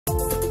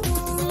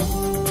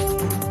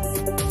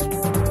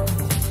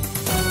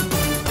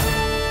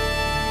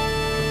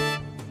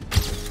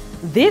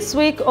This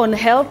week on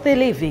Healthy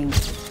Living,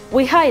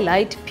 we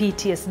highlight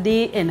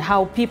PTSD and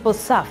how people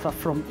suffer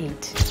from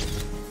it.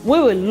 We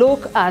will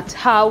look at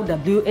how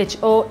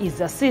WHO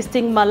is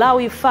assisting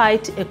Malawi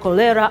fight a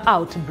cholera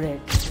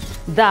outbreak.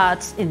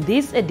 That's in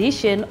this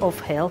edition of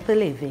Healthy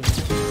Living.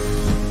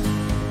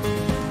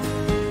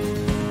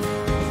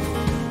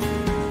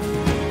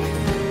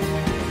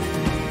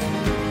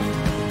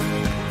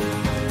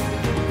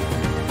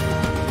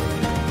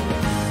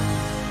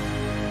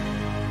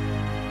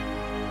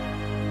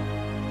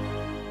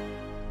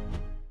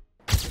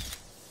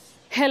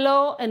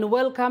 Hello and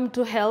welcome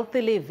to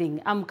Healthy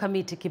Living. I'm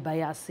Mkamiti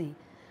Kibayasi.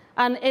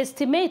 An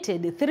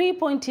estimated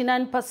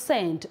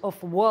 3.9%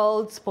 of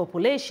world's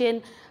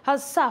population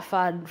has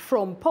suffered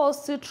from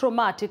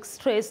post-traumatic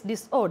stress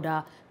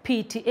disorder,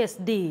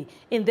 PTSD,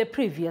 in the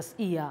previous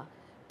year.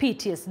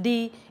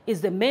 PTSD is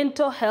the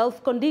mental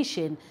health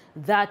condition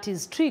that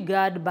is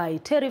triggered by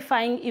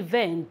terrifying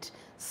events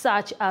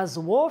such as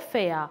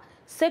warfare,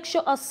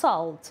 sexual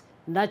assault,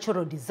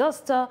 natural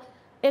disaster,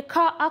 a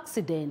car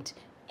accident,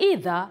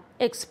 either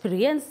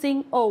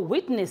experiencing or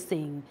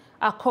witnessing,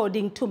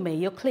 according to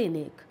Mayo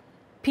Clinic.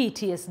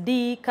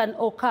 PTSD can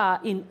occur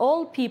in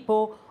all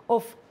people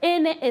of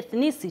any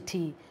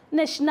ethnicity,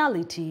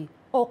 nationality,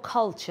 or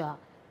culture,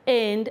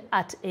 and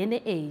at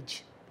any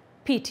age.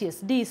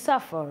 PTSD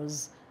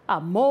sufferers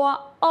are more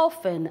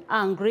often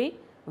angry,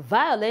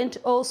 violent,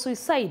 or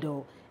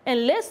suicidal,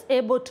 and less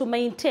able to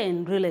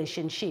maintain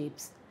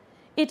relationships.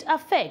 It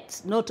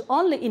affects not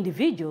only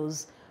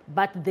individuals,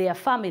 but their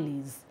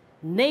families,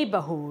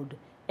 neighborhood,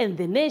 and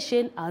the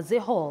nation as a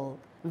whole.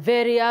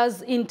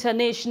 Various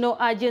international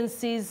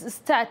agencies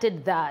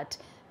stated that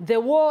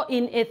the war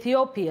in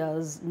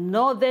Ethiopia's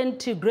northern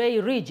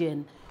Tigray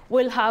region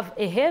will have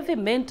a heavy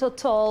mental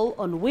toll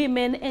on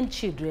women and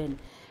children,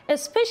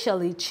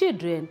 especially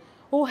children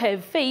who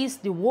have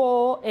faced the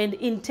war and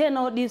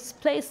internal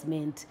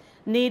displacement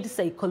need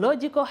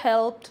psychological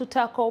help to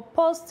tackle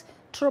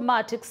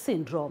post-traumatic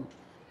syndrome.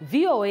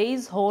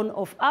 VOA's Horn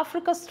of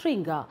Africa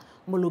stringer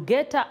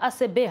Mulugeta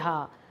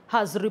Asebeha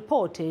has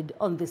reported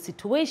on the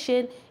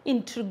situation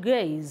in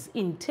Tigray's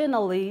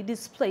internally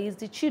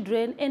displaced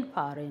children and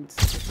parents.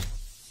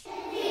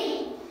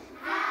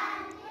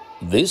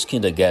 This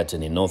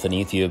kindergarten in northern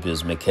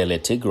Ethiopia's Mekelle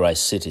Tigray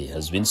city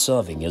has been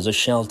serving as a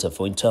shelter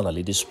for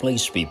internally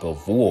displaced people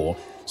of war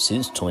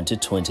since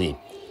 2020.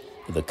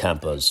 The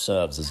campus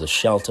serves as a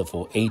shelter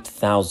for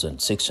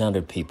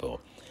 8,600 people.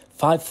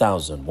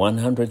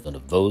 5,100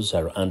 of those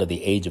are under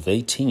the age of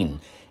 18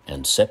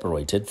 and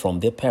separated from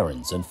their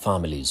parents and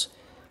families.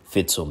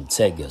 Fitsum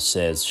Tega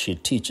says she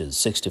teaches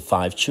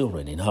 65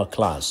 children in her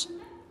class.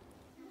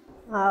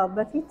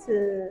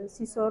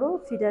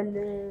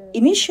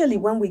 Initially,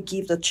 when we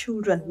give the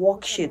children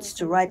worksheets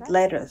to write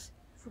letters,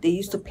 they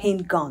used to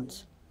paint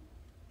guns.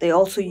 They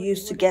also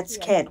used to get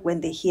scared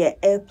when they hear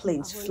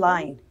airplanes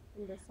flying.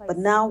 But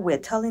now we're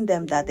telling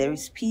them that there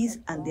is peace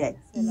and they're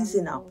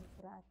easing up.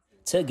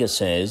 Tega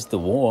says the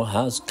war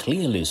has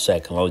clearly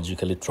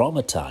psychologically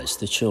traumatized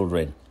the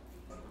children.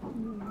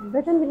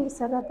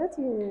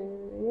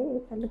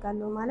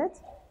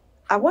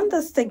 I want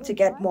this thing to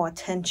get more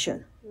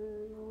attention.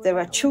 There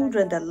are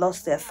children that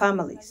lost their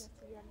families.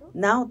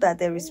 Now that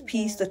there is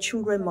peace, the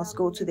children must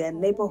go to their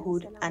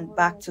neighborhood and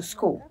back to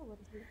school.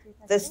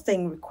 This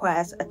thing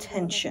requires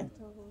attention.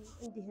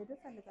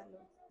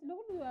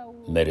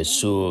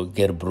 Merisu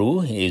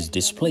Gerbru is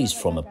displaced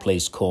from a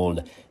place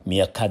called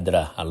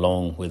Miakadra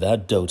along with her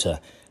daughter.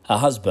 Her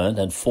husband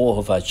and 4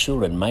 of her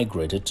children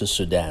migrated to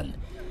Sudan.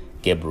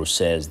 Gebru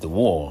says the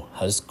war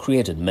has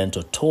created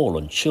mental toll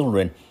on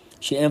children.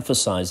 She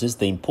emphasizes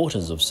the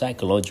importance of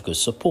psychological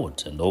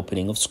support and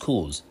opening of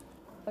schools.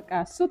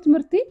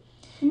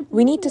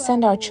 We need to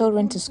send our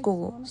children to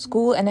school.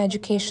 School and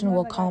education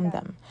will calm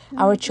them.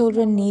 Our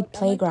children need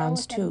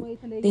playgrounds too.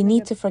 They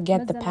need to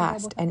forget the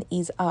past and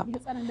ease up.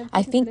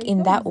 I think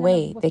in that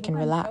way they can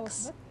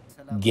relax.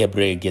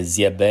 Gebre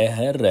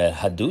Geziabeher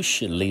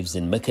Hadush lives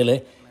in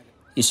Mekelle.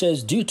 He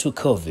says due to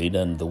COVID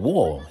and the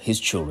war, his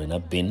children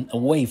have been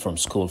away from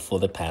school for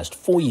the past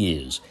 4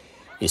 years.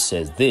 He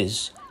says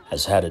this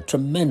has had a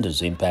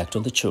tremendous impact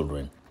on the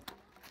children.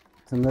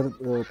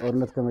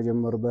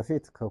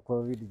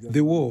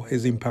 The war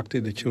has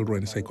impacted the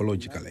children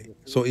psychologically,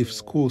 so if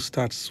school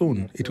starts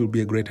soon, it will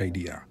be a great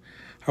idea.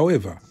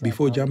 However,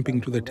 before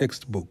jumping to the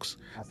textbooks,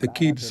 the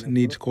kids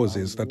need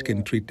courses that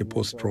can treat the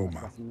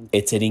post-trauma.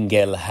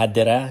 Eteringel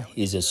Hadera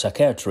is a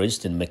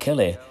psychiatrist in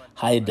Mekelle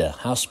Haida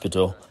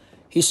Hospital.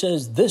 He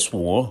says this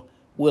war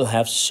will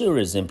have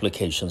serious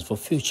implications for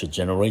future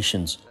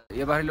generations.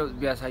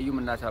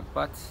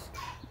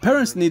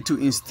 Parents need to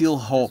instill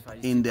hope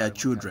in their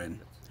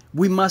children.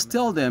 We must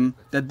tell them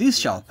that this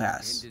shall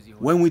pass.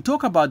 When we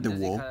talk about the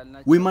war,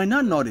 we might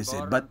not notice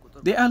it, but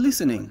they are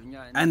listening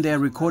and they are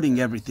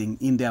recording everything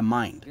in their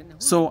mind.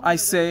 So I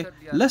say,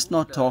 let's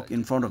not talk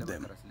in front of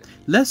them.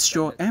 Let's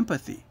show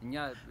empathy.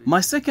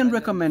 My second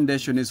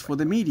recommendation is for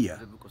the media.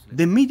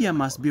 The media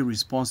must be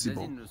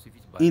responsible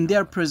in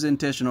their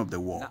presentation of the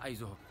war.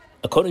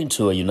 According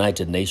to a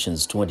United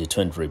Nations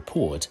 2020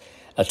 report,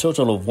 A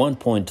total of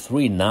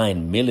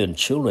 1.39 million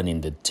children in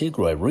the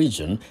Tigray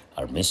region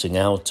are missing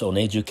out on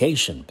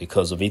education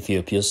because of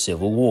Ethiopia's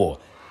civil war.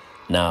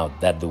 Now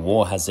that the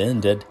war has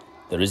ended,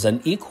 there is an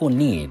equal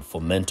need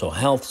for mental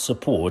health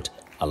support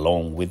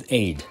along with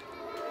aid.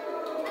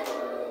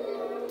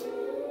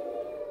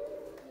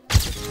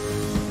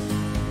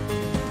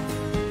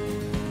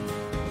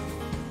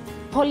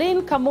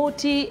 Pauline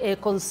Kamuti, a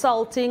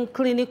consulting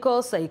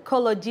clinical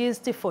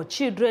psychologist for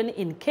children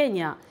in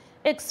Kenya,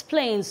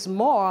 explains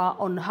more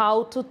on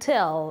how to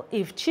tell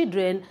if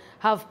children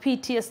have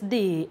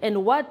PTSD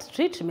and what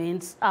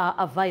treatments are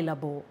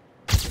available.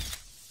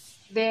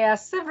 There are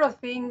several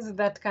things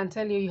that can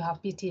tell you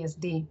have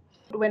PTSD.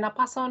 When a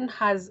person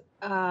has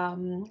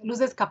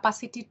loses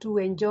capacity to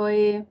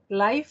enjoy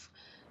life,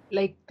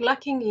 like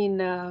lacking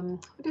in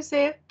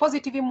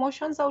positive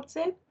emotions, I would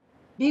say,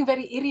 being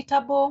very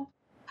irritable,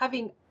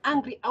 having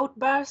angry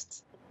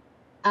outbursts,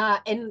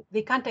 and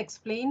they can't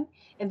explain.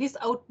 And these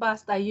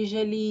outbursts are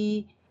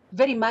usually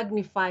very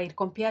magnified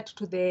compared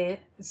to the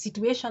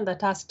situation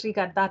that has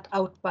triggered that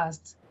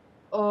outburst.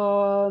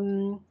 Or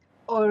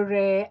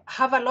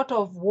have a lot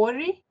of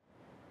worry.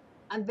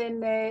 And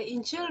then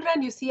in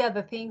children, you see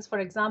other things. For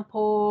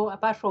example,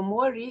 apart from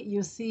worry,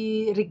 you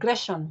see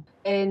regression.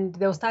 And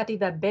they'll start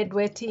either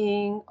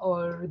bedwetting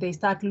or they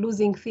start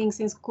losing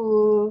things in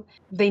school.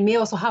 They may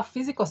also have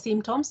physical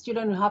symptoms.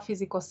 Children will have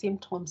physical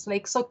symptoms,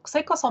 like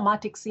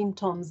psychosomatic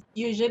symptoms.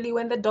 Usually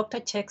when the doctor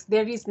checks,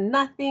 there is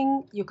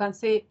nothing you can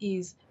say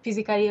is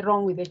physically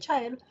wrong with the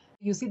child.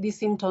 You see these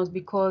symptoms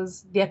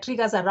because there are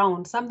triggers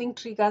around. Something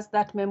triggers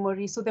that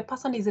memory, so the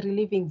person is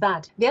reliving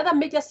that. The other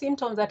major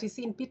symptoms that you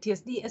see in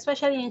PTSD,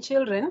 especially in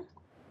children,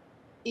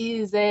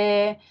 is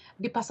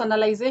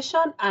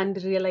depersonalization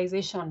and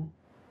realization.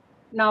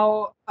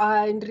 Now,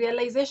 in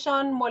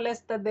realization, more or less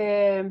that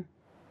they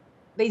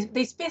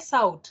space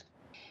out.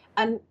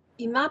 And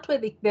in that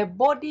way, the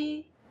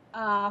body,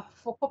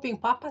 for coping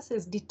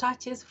purposes,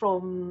 detaches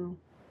from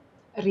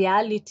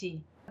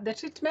reality. The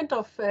treatment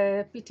of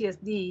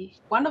PTSD,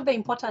 one of the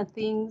important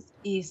things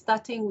is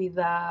starting with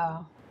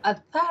a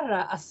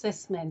thorough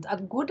assessment. A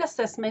good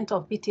assessment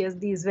of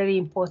PTSD is very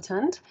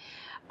important.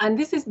 And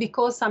this is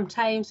because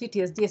sometimes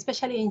PTSD,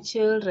 especially in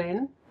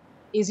children,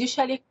 is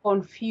usually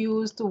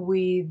confused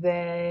with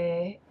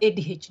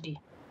ADHD.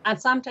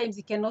 And sometimes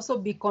it can also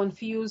be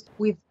confused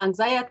with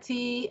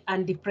anxiety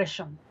and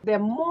depression. The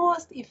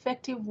most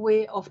effective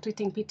way of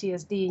treating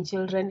PTSD in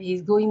children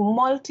is going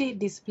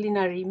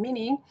multidisciplinary,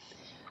 meaning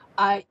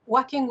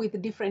working with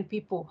different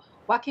people,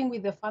 working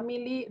with the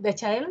family, the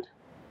child,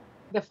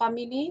 the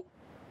family,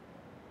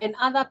 and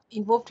other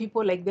involved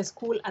people like the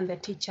school and the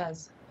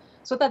teachers,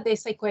 so that they're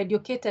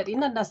psychoeducated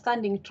in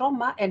understanding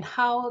trauma and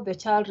how the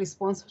child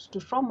responds to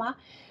trauma,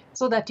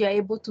 so that you're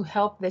able to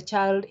help the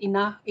child in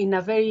a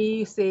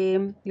very,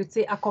 you'd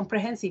say, a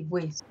comprehensive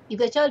way. If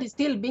the child is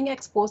still being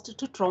exposed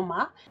to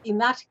trauma, in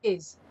that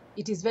case,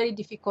 it is very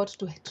difficult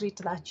to treat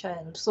that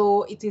child.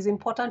 So it is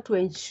important to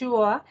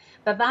ensure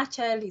that that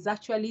child is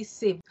actually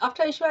safe.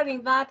 After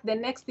ensuring that, the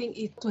next thing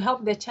is to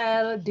help the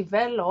child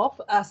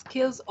develop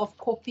skills of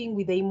coping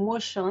with the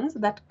emotions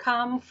that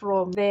come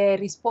from the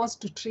response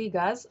to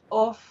triggers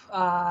of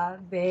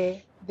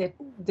the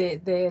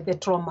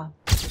trauma.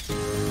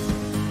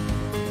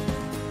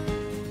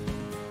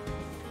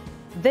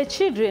 The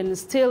children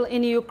still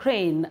in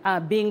Ukraine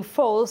are being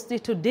forced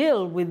to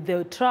deal with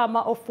the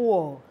trauma of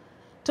war.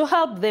 To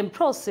help them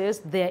process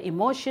their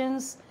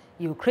emotions,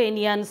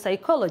 Ukrainian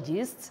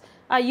psychologists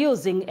are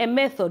using a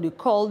method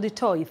called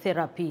toy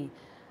therapy.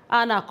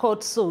 Anna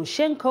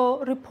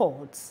Kotsu-Shenko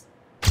reports.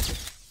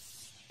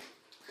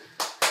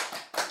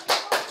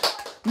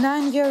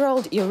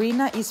 9-year-old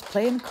Irina is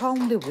playing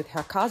calmly with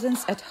her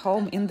cousins at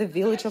home in the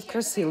village of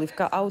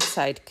Krasilivka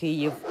outside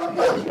Kyiv.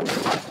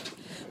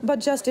 But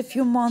just a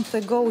few months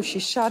ago, she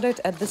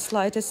shuddered at the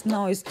slightest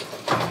noise,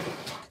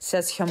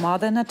 says her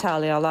mother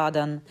Natalia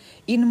Ladan.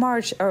 In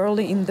March,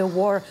 early in the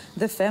war,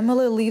 the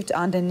family lived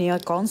under near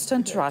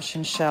constant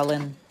Russian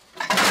shelling.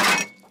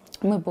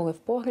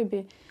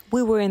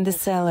 We were in the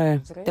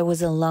cellar. There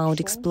was a loud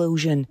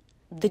explosion.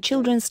 The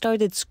children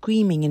started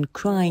screaming and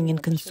crying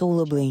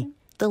inconsolably.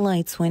 The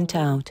lights went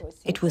out.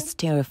 It was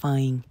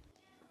terrifying.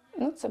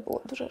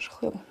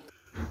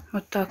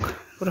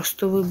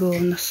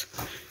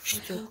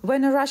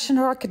 When a Russian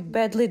rocket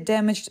badly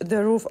damaged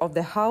the roof of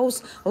the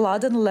house,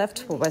 Ladan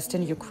left for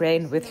Western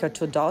Ukraine with her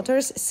 2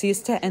 daughters,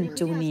 sister and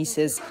 2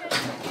 nieces.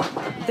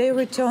 They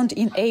returned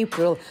in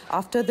April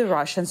after the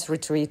Russians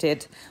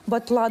retreated.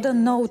 But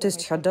Ladan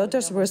noticed her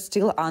daughters were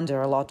still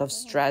under a lot of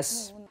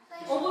stress.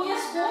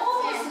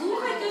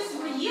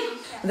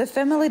 The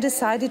family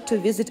decided to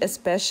visit a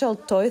special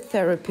toy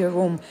therapy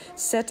room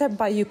set up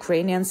by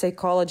Ukrainian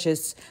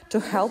psychologists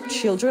to help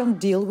children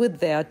deal with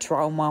their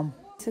trauma.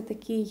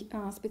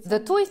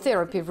 The Toy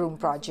Therapy Room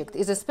project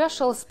is a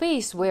special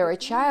space where a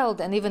child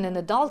and even an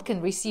adult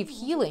can receive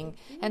healing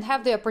and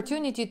have the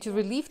opportunity to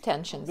relieve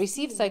tension,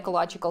 receive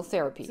psychological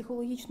therapy.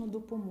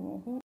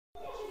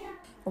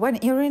 When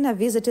Irina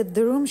visited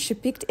the room, she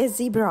picked a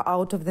zebra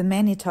out of the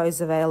many toys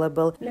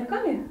available.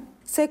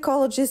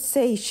 Psychologists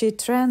say she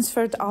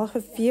transferred all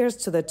her fears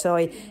to the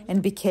toy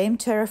and became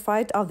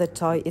terrified of the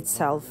toy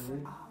itself.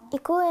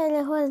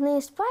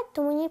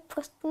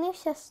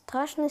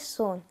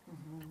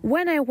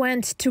 When I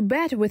went to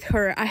bed with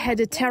her, I had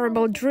a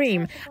terrible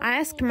dream. I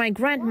asked my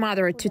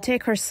grandmother to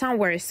take her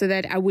somewhere so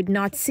that I would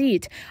not see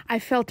it. I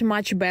felt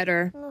much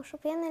better.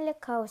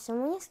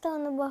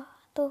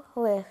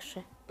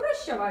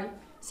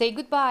 Say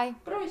goodbye.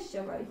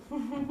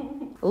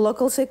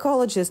 Local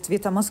psychologist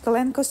Vita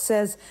Moskalenko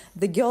says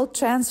the girl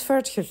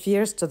transferred her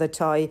fears to the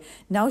toy.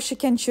 Now she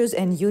can choose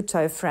a new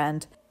toy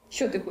friend.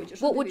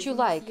 What would you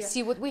like?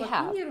 See what we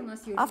have.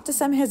 After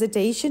some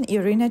hesitation,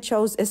 Irina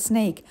chose a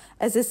snake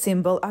as a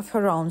symbol of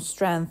her own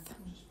strength.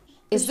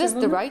 Is this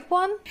the right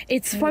one?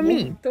 It's for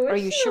me. Are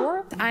you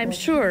sure? I'm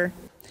sure.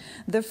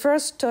 The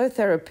first toy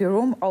therapy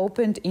room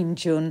opened in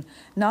June.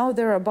 Now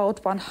there are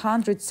about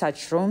 100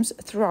 such rooms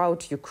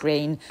throughout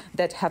Ukraine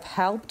that have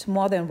helped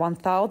more than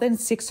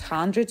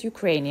 1,600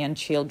 Ukrainian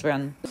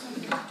children.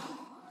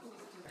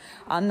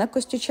 Anna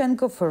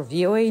Kostychenko for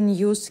VOA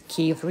News,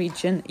 Kyiv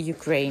region,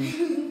 Ukraine.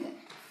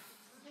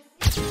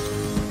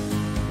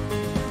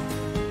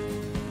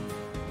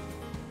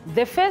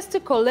 The first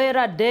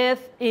cholera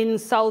death in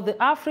South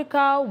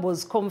Africa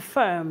was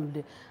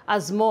confirmed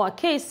as more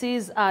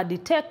cases are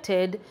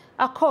detected,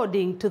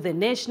 according to the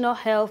National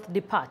Health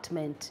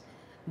Department.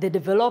 The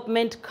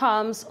development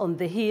comes on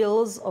the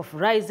heels of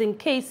rising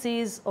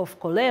cases of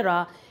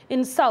cholera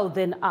in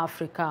Southern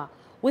Africa,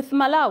 with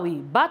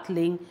Malawi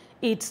battling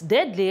its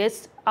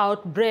deadliest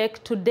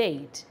outbreak to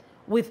date,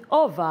 with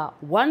over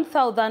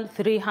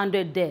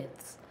 1,300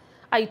 deaths.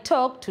 I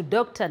talked to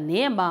Dr.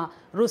 Neema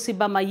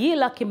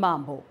Rusibamayila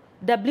Kimambo,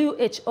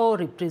 WHO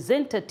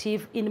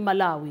representative in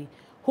Malawi,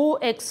 who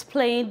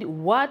explained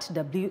what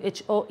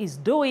WHO is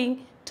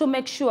doing to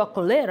make sure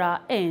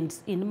cholera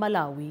ends in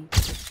Malawi.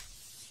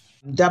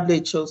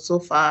 WHO so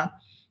far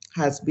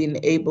has been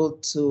able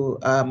to,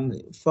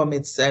 from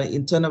its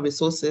internal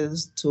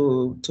resources,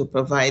 to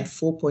provide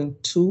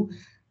 $4.2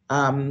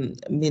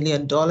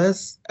 million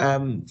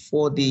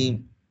for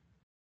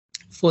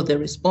the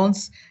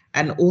response,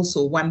 and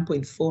also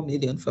 1.4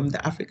 million from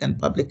the African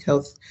Public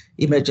Health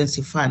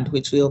Emergency Fund,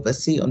 which we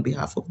oversee on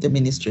behalf of the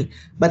ministry.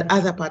 But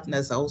other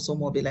partners are also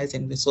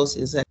mobilizing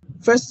resources. And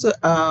first,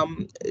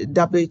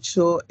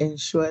 WHO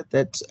ensured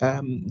that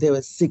there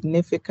was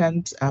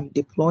significant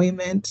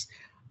deployment,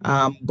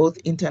 both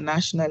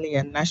internationally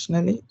and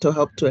nationally, to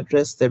help to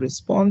address the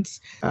response.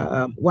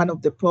 One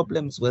of the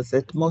problems was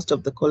that most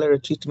of the cholera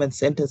treatment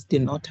centers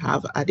did not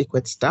have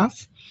adequate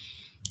staff.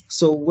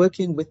 So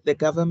working with the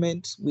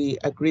government, we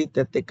agreed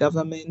that the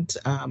government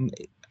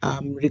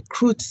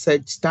recruit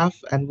such staff,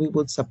 and we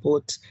would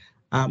support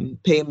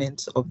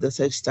payment of the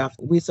such staff.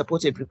 We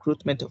supported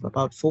recruitment of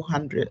about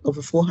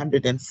over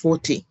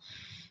 440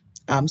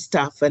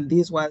 staff, and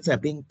these ones are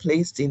being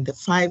placed in the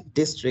 5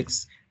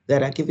 districts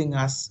that are giving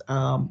us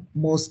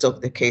most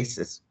of the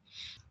cases.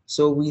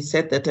 So we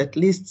said that at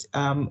least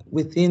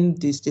within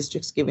these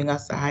districts giving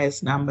us the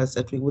highest numbers,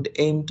 that we would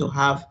aim to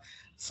have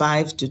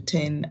 5 to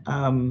 10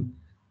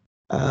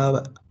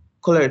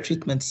 cholera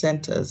treatment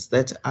centers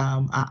that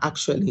are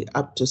actually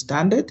up to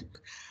standard.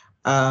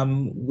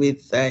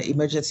 With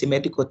emergency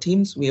medical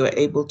teams, we were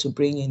able to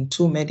bring in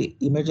 2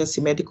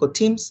 emergency medical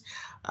teams,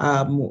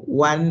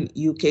 one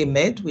UK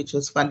Med, which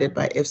was funded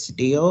by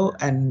FCDO,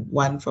 and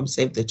one from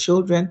Save the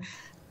Children.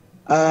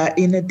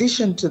 In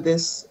addition to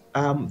this,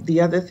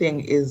 the other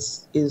thing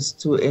is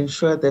to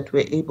ensure that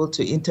we're able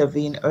to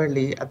intervene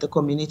early at the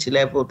community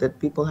level, that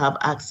people have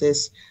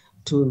access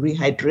to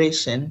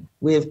rehydration.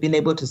 We have been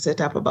able to set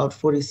up about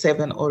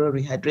 47 oral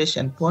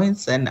rehydration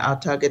points, and our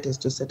target is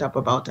to set up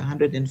about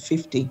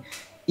 150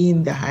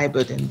 in the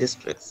high-burden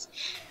districts.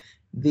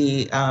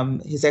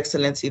 His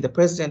Excellency, the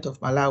President of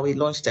Malawi,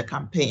 launched a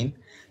campaign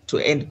to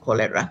end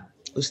cholera,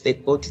 which they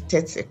called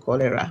Tetse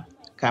Cholera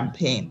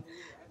campaign.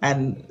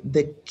 And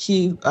the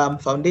key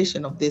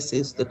foundation of this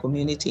is the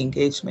community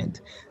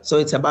engagement. So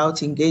it's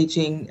about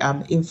engaging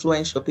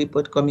influential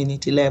people at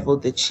community level,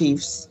 the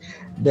chiefs,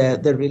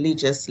 the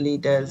religious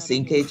leaders,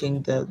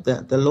 engaging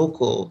the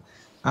local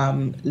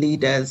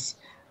leaders,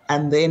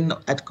 and then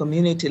at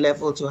community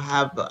level to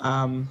have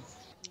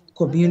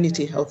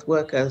community health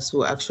workers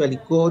who actually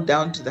go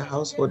down to the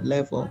household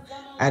level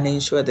and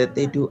ensure that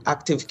they do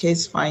active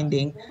case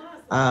finding,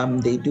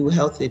 they do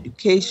health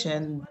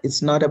education.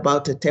 It's not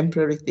about a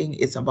temporary thing.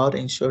 It's about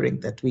ensuring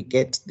that we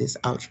get this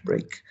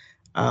outbreak,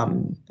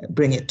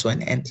 bring it to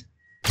an end.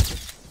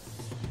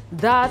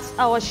 That's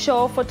our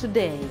show for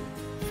today.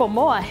 For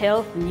more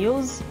health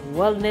news,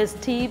 wellness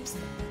tips,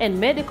 and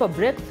medical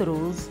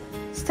breakthroughs,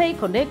 stay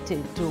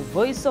connected to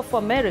Voice of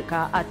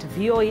America at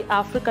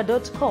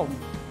voaafrica.com.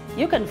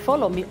 You can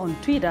follow me on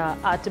Twitter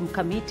at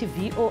Mkamiti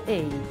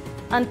VOA.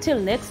 Until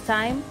next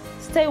time,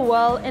 stay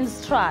well and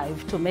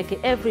strive to make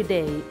every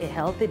day a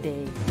healthy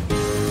day.